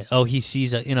like he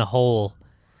sees in a hole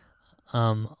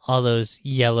all those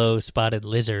yellow spotted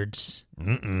lizards.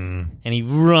 Mm-mm. And he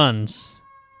runs.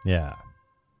 Yeah.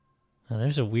 Oh,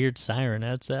 there's a weird siren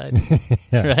outside.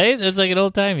 Yeah. Right? It's like an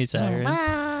old timey siren.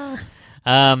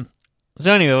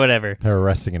 So anyway, whatever. They're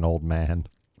arresting an old man.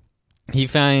 He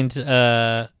finds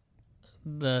the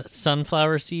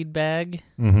sunflower seed bag.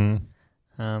 Mm-hmm.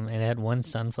 And it had one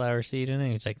sunflower seed in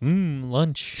it. He's like,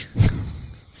 lunch.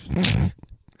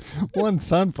 One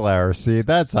sunflower seed.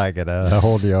 That's not going to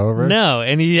hold you over. No,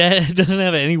 and he doesn't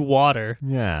have any water.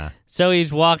 Yeah. So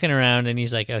he's walking around and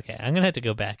he's like, okay, I'm going to have to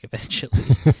go back eventually.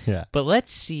 Yeah. But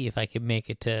let's see if I can make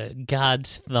it to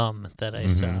God's thumb that I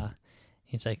saw.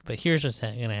 He's like, but here's what's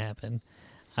going to happen.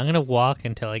 I'm going to walk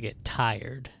until I get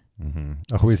tired.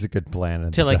 Mm-hmm. Always a good plan in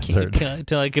Until the I desert.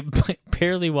 until I can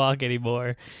barely walk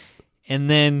anymore. And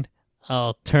then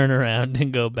I'll turn around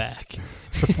and go back.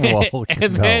 Well,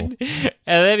 and no.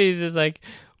 then he's just like,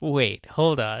 wait,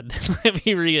 hold on. Let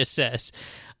me reassess.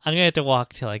 I'm going to have to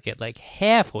walk till I get like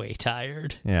halfway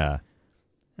tired. Yeah.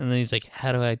 And then he's like,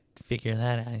 how do I figure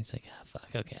that out? He's like, oh, fuck,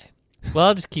 okay. Well,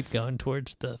 I'll just keep going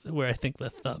towards where I think the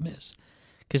thumb is.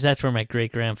 Because that's where my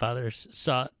great-grandfather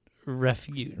sought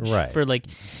refuge. Right. For like,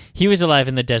 he was alive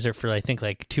in the desert for I think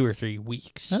like 2 or 3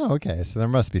 weeks. Oh, okay. So there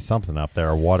must be something up there,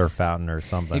 a water fountain or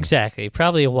something. Exactly.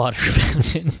 Probably a water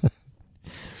fountain.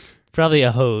 Probably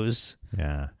a hose.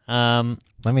 Yeah.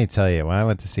 Let me tell you, when I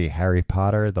went to see Harry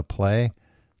Potter, the play,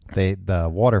 the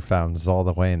water fountain was all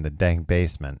the way in the dang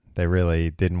basement. They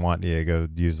really didn't want you to go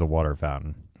use the water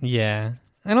fountain. Yeah.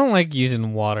 I don't like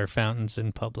using water fountains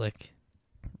in public.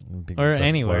 Or The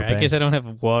anywhere. I slurping. guess I don't have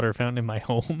a water fountain in my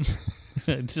home.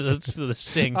 it's the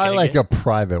sink. I like guess. a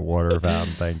private water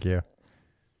fountain, thank you.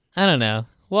 I don't know.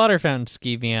 Water fountains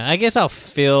keep me out. I guess I'll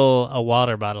fill a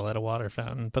water bottle at a water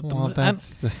fountain. But Well,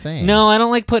 that's the same. no, I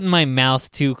don't like putting my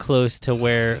mouth too close to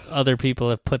where other people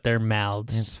have put their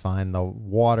mouths. It's fine. The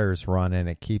water's running.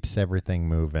 It keeps everything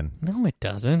moving. No, it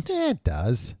doesn't. Yeah, it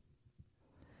does.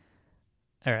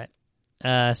 All right.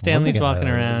 Stanley's walking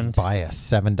around. Buy a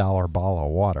 $7 bottle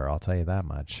of water. I'll tell you that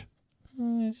much.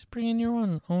 Just bring in your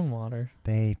own water.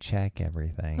 They check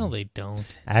everything. No, they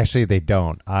don't. Actually, they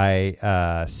don't.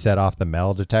 I set off the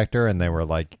metal detector, and they were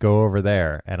like, "Go over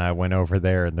there." And I went over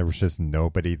there, and there was just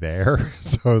nobody there.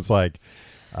 So I was like,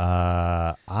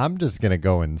 "I'm just gonna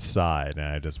go inside," and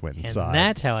I just went inside. And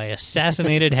that's how I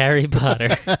assassinated Harry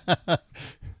Potter.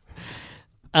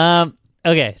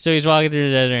 Okay, so he's walking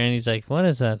through the desert, and he's like, "What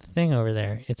is that thing over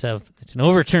there? It's an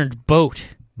overturned boat."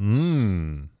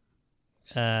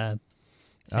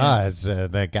 It's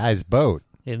that guy's boat,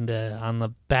 And on the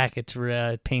back, it's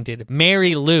painted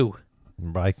Mary Lou.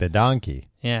 like the donkey.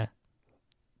 Yeah.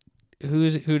 Who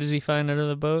does he find under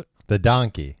the boat? The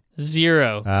donkey.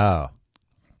 Zero. Oh.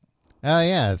 Oh,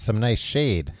 yeah. It's some nice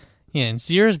shade. Yeah, and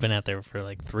Zero's been out there for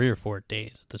like 3 or 4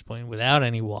 days at this point without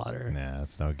any water. Nah,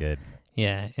 that's no good.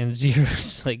 Yeah, and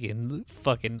Zero's like in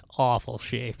fucking awful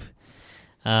shape.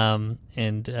 And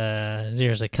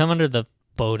Zero's like, come under the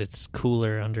boat. It's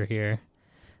cooler under here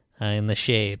in the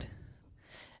shade.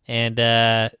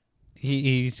 And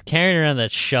he's carrying around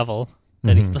that shovel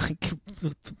that he like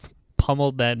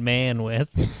pummeled that man with.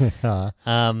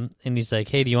 And he's like,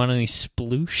 hey, do you want any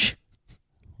sploosh?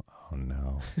 Oh,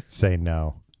 no. Say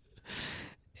no.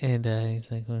 And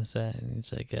he's like, what's that? And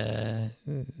he's like,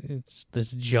 it's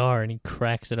this jar, and he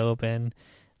cracks it open.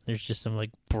 There's just some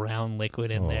like brown liquid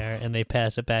in there, and they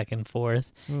pass it back and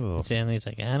forth. And Stanley's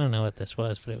like, I don't know what this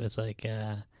was, but it was like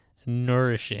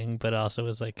nourishing, but also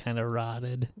was like kind of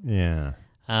rotted. Yeah.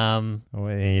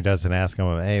 He doesn't ask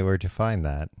him, hey, where'd you find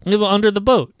that? Under the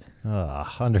boat.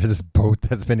 Under this boat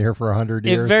that's been here for 100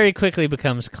 years. It very quickly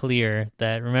becomes clear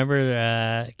that,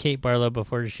 remember Kate Barlow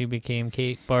before she became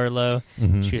Kate Barlow?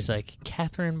 Mm-hmm. She was like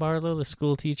Catherine Barlow, the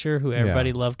school teacher who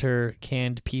everybody loved her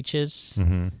canned peaches,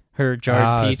 her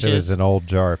jarred peaches. So it was an old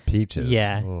jar of peaches.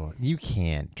 Yeah. Oh, you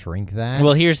can't drink that.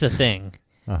 Well, here's the thing.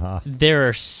 There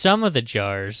are some of the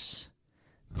jars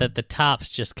that the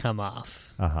tops just come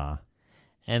off.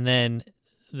 And then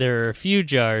there are a few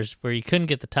jars where you couldn't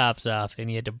get the tops off and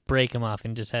you had to break them off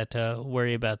and just had to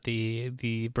worry about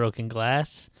the broken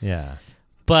glass. Yeah.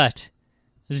 But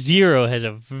Zero has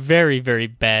a very, very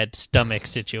bad stomach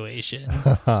situation.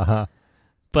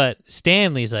 But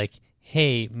Stanley's like,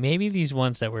 hey, maybe these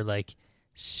ones that were like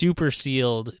super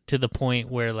sealed to the point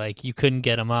where like you couldn't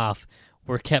get them off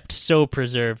were kept so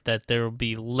preserved that there will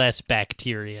be less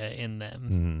bacteria in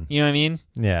them. You know what I mean?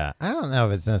 Yeah. I don't know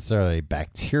if it's necessarily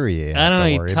bacteria. I don't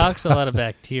know. He talks a lot of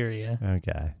bacteria.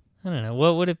 Okay. I don't know.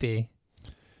 What would it be?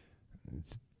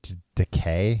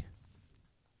 Decay?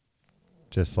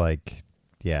 Just like,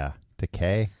 yeah,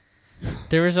 decay?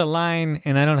 There was a line,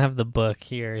 and I don't have the book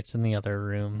here. It's in the other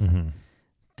room. Mm-hmm.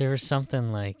 There was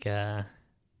something like,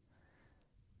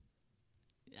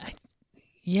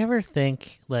 you ever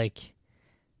think, like,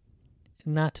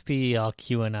 not to be all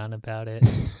QAnon about it.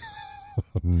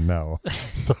 No.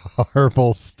 It's a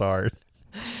horrible start.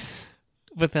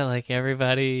 But that, like,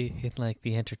 everybody in, like,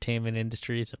 the entertainment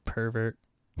industry is a pervert.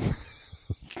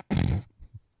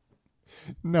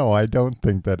 No, I don't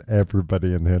think that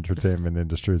everybody in the entertainment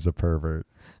industry is a pervert.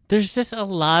 There's just a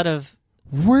lot of...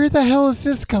 Where the hell is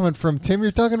this coming from, Tim? You're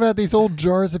talking about these old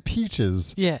jars of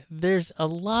peaches. Yeah, there's a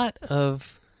lot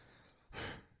of...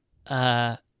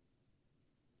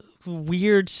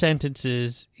 weird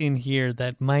sentences in here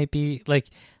that might be like,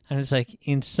 I was like,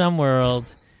 in some world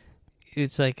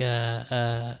it's like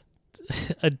a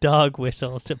dog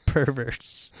whistle to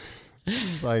perverts.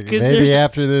 It's like, maybe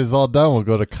after this is all done we'll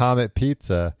go to Comet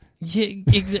Pizza. Yeah,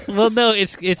 well, no,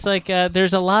 it's like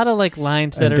there's a lot of like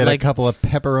lines that and are get like a couple of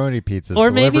pepperoni pizzas or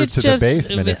maybe delivered it's to just, the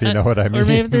basement, if you know what I mean. Or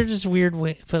maybe they're just weird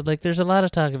but like there's a lot of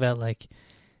talk about like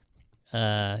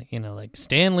like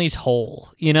Stanley's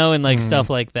hole, and like stuff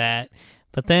like that.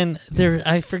 But then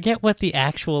I forget what the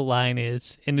actual line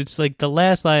is, and it's like the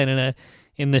last line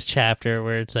in this chapter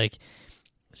where it's like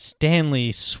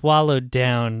Stanley swallowed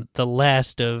down the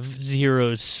last of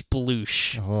Zero's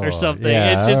sploosh or something.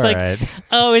 Yeah, it's just like, right.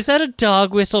 Oh, is that a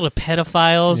dog whistle to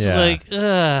pedophiles? Yeah. Like,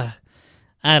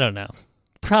 I don't know.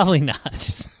 Probably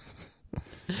not.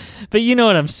 But you know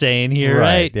what I'm saying here,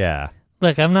 right? Yeah.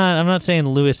 Look, I'm not saying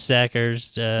Louis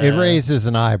Sacker's... it raises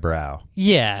an eyebrow.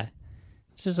 Yeah.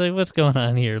 It's just like, what's going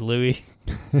on here, Louis?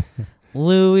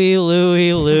 Louis.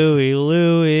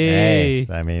 Hey,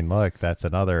 I mean, look, that's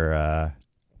another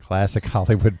classic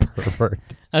Hollywood pervert.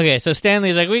 Okay, so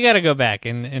Stanley's like, we got to go back.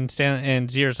 And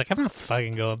Zero's like, I'm not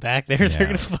fucking going back there. They're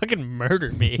going to fucking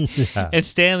murder me. Yeah. And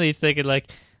Stanley's thinking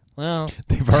like, well...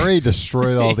 They've already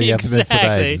destroyed all the evidence that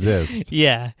I exist.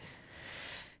 Yeah.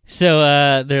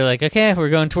 So they're like, okay, we're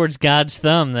going towards God's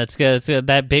thumb. That's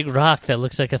that big rock that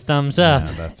looks like a thumbs up.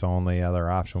 Yeah, that's the only other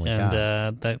option we got.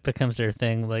 And that becomes their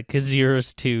thing. Like, because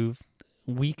Zero's too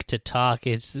weak to talk.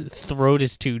 His throat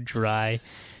is too dry.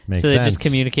 Makes so they sense. just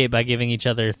communicate by giving each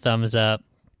other thumbs up.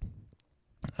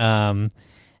 And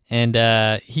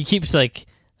he keeps, like,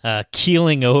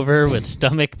 keeling over with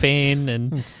stomach pain.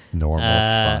 And it's normal,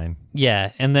 it's fine.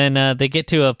 Yeah, and then they get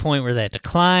to a point where they have to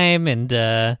climb,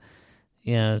 and...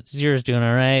 Zero's doing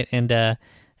all right. And at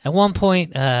one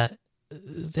point,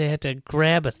 they had to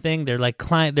grab a thing. They're like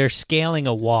they're scaling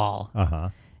a wall.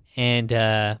 And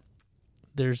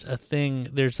there's a thing.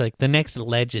 There's like the next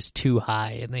ledge is too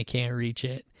high, and they can't reach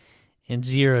it. And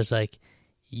Zero's like,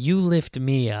 "You lift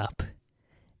me up,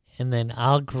 and then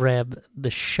I'll grab the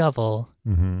shovel,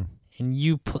 and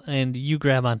you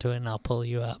grab onto it, and I'll pull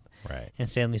you up. Right. And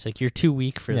Stanley's like, you're too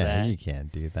weak for that. Yeah, you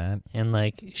can't do that. And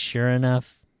like, sure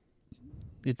enough,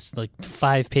 it's like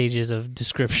 5 pages of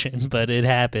description, but it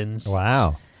happens.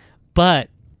 Wow. But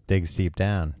digs deep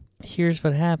down. Here's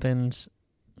what happens.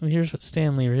 Here's what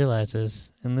Stanley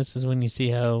realizes, and this is when you see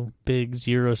how big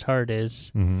Zero's heart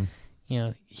is. Mm-hmm. You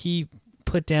know, he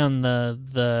put down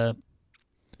the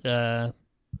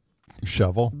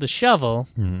shovel. The shovel.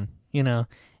 Mm-hmm. You know,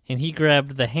 and he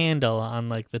grabbed the handle on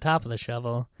like the top of the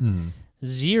shovel. Mm.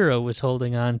 Zero was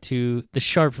holding on to the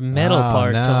sharp metal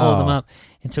part to hold him up,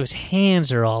 and so his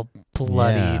hands are all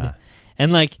bloodied. Yeah.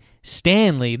 And like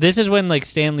Stanley, this is when like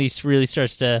Stanley really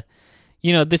starts to,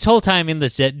 you know, this whole time in the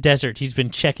desert, he's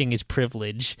been checking his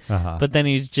privilege, but then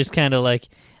he's just kind of like,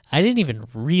 I didn't even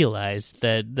realize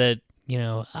that you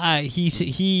know,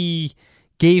 he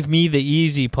gave me the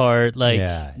easy part. Like,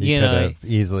 yeah, you could know, have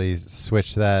easily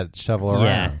switched that shovel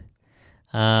around.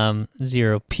 Yeah.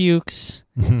 Zero pukes.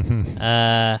 And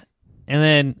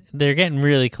then they're getting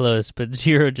really close, but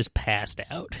Zero just passed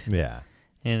out. Yeah.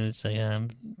 And it's like,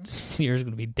 Zero's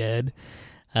going to be dead.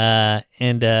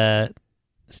 And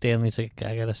Stanley's like,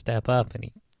 I got to step up. And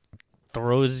he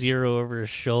throws Zero over his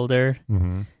shoulder,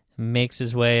 makes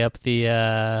his way up the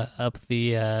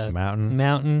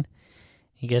mountain.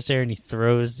 He gets there and he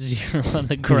throws Zero on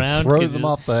the ground. He throws him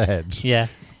off the edge. Yeah.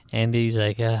 And he's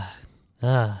like,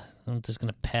 I'm just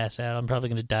going to pass out. I'm probably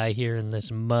going to die here in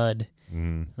this mud.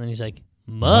 And then he's like,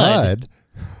 mud?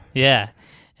 Yeah.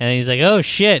 And he's like, oh,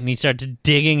 shit. And he starts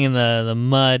digging in the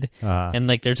mud. And,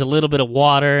 like, there's a little bit of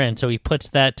water. And so he puts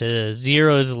that to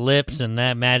Zero's lips, and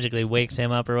that magically wakes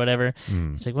him up or whatever.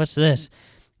 He's like, what's this?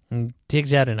 And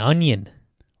digs out an onion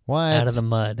out of the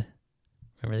mud.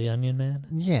 Remember the onion, man?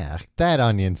 Yeah. That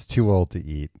onion's too old to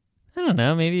eat. I don't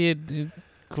know. Maybe it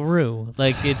grew.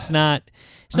 Like, it's not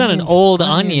an old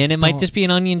onion. It might just be an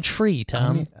onion tree,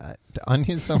 Tom. The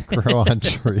onions don't grow on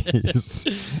trees,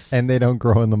 and they don't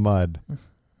grow in the mud.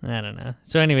 I don't know.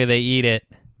 So anyway, they eat it.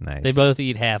 Nice. They both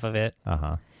eat half of it.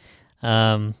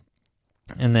 And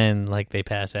then like they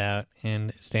pass out,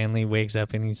 and Stanley wakes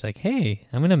up and he's like, "Hey,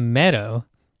 I'm in a meadow."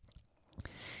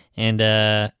 And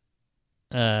they're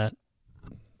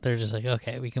just like,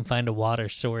 "Okay, we can find a water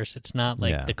source. It's not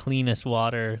like the cleanest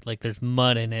water. Like there's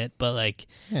mud in it, but like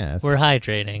we're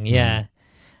hydrating." Yeah.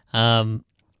 And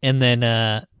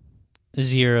then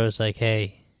Zero's like,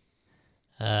 "Hey,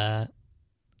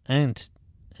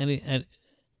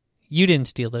 you didn't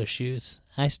steal those shoes.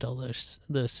 I stole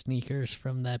those sneakers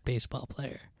from that baseball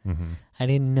player. I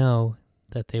didn't know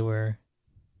that they were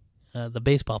the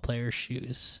baseball player's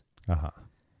shoes."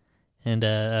 And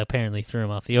apparently threw him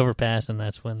off the overpass, and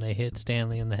that's when they hit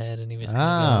Stanley in the head, and he was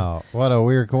Oh, what a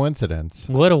weird coincidence.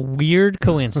 What a weird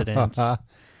coincidence.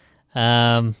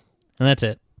 And that's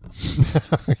it.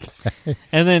 Okay.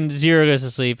 And then Zero goes to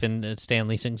sleep, and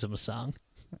Stanley sings him a song.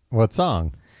 What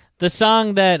song? The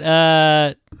song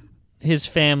that his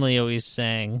family always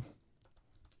sang.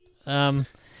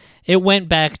 It went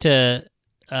back to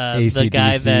the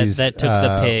guy that took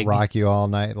the pig. Rock You All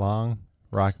Night Long?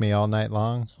 Rock Me All Night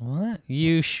Long? What?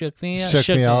 You shook me? Shook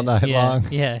me all night long?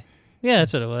 Yeah. Yeah,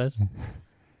 that's what it was.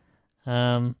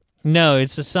 No,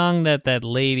 it's the song that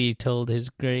lady taught his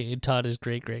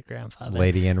great-great-grandfather.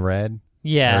 Lady in Red?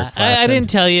 Yeah. I didn't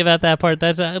tell you about that part.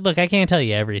 That's look, I can't tell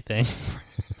you everything.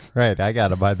 Right, I got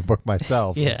to buy the book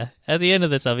myself. Yeah. At the end of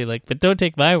this, I'll be like, but don't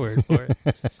take my word for it.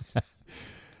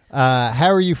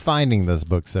 How are you finding this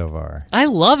book so far? I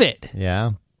love it.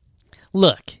 Yeah?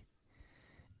 Look,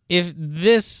 if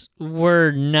this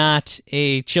were not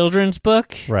a children's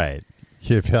book... Right.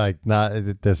 You'd be like,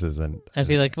 this isn't... I'd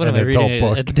be like, what am I reading?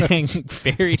 A dang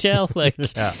fairy tale? Like,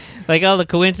 like all the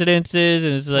coincidences,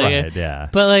 and it's like... Right, yeah.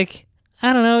 But like,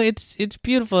 I don't know, it's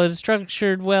beautiful. It's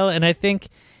structured well, and I think...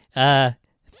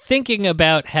 thinking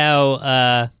about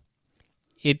how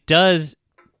it does,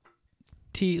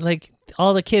 like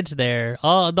all the kids there,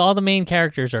 all the main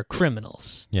characters are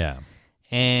criminals. Yeah,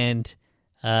 and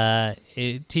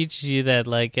it teaches you that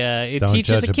like it don't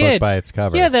teaches judge a kid book by its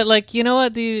cover. Yeah, that like you know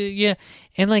what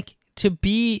and like to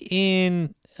be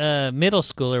in middle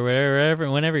school or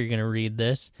whenever you're gonna read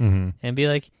this and be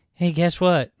like, hey, guess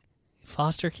what?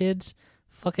 Foster kids,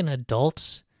 fucking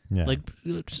adults, like.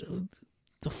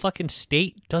 The fucking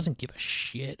state doesn't give a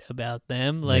shit about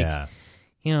them. Like,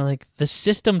 you know, like the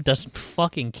system doesn't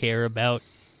fucking care about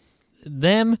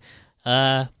them.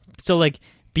 So like,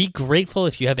 be grateful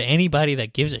if you have anybody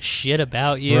that gives a shit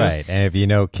about you. Right. And if you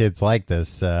know kids like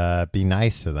this, be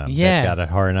nice to them. Yeah. They've got it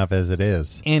hard enough as it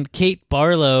is. And Kate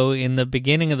Barlow in the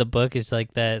beginning of the book is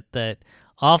like that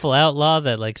awful outlaw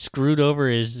that like screwed over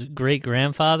his great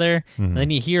grandfather. And then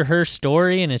you hear her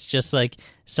story, and it's just like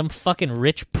some fucking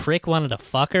rich prick wanted to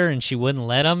fuck her, and she wouldn't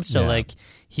let him. So like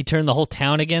he turned the whole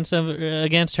town against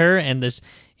her, and this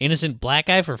innocent black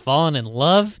guy for falling in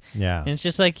love. Yeah, and it's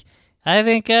just like I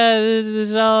think this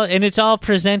is all, and it's all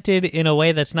presented in a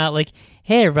way that's not like,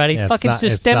 hey, everybody, fucking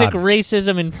systemic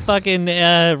racism and fucking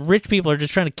rich people are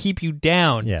just trying to keep you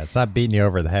down. Yeah, it's not beating you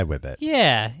over the head with it.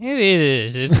 Yeah, it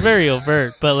is. It's very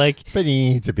overt, but like... But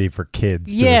you need to be for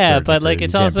kids. Yeah, but like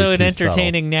it's also an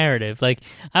entertaining narrative. Like,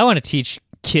 I want to teach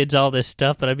kids all this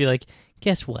stuff, but I'd be like,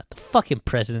 guess what? The fucking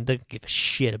president doesn't give a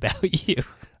shit about you.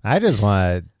 I just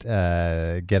want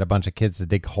to get a bunch of kids to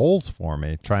dig holes for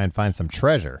me, try and find some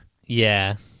treasure.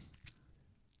 Yeah.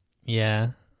 Yeah.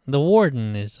 The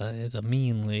warden is a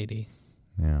mean lady.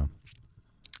 Yeah.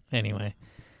 Anyway,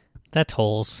 that's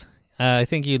holes. I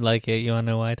think you'd like it. You want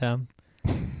to know why, Tom?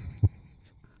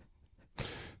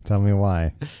 Tell me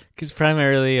why. Because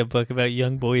primarily a book about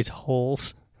young boys'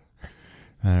 holes.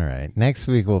 All right. Next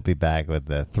week we'll be back with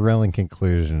the thrilling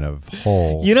conclusion of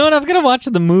Holes. You know what? I'm going to watch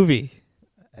the movie.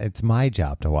 It's my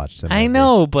job to watch the movie. I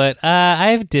know, but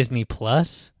I have Disney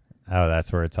Plus. Oh,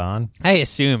 that's where it's on? I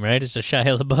assume, right? It's a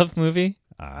Shia LaBeouf movie.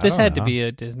 This had to be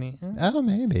a Disney. Oh,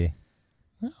 maybe.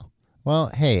 Oh.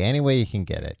 Well, hey, any way you can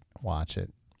get it, watch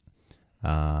it.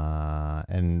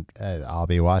 And I'll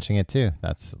be watching it too.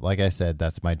 That's, like I said,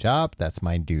 that's my job. That's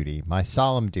my duty, my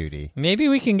solemn duty. Maybe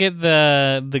we can get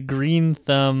the Green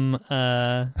Thumb.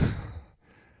 I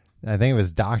think it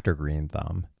was Dr. Green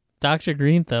Thumb. Dr.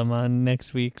 Green Thumb on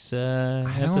next week's I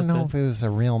episode. don't know if it was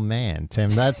a real man, Tim.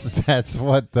 That's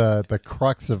what the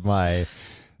crux of my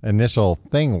initial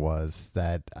thing was,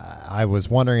 that I was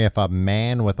wondering if a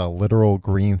man with a literal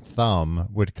green thumb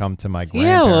would come to my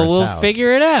grandparents' Yeah, well, we'll house.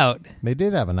 figure it out. They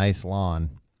did have a nice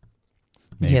lawn.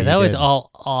 Maybe yeah, that was did.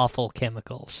 all awful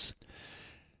chemicals.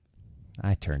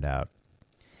 I turned out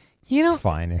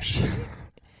fine-ish. All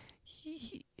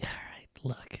right,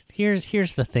 look.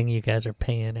 Here's the thing you guys are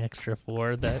paying extra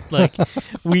for, that like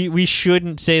we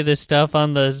shouldn't say this stuff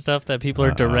on the stuff that people are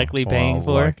directly paying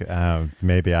for. Look,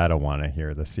 maybe I don't want to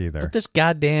hear this either. But this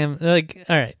goddamn, like,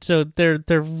 all right, so they're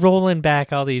rolling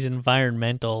back all these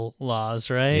environmental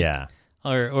laws, right? Yeah.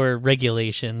 Or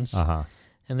regulations. Uh-huh.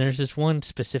 And there's this one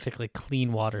specifically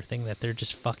clean water thing that they're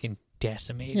just fucking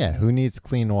decimating. Yeah, who needs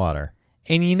clean water?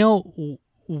 And you know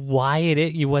why it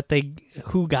is?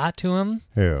 Who got to him?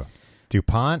 Who?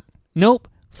 DuPont? Nope.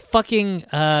 Fucking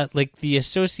like the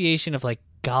association of like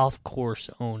golf course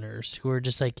owners who are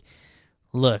just like,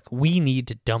 look, we need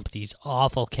to dump these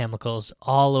awful chemicals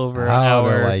all over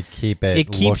our. Like keep it. It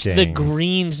keeps looking. the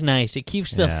greens nice. It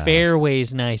keeps the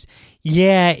fairways nice.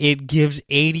 Yeah, it gives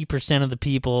 80% of the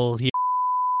people here.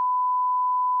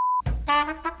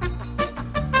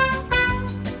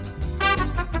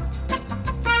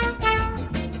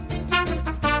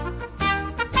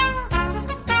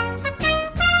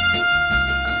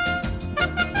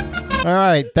 All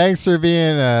right. Thanks for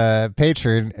being a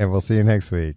patron, and we'll see you next week.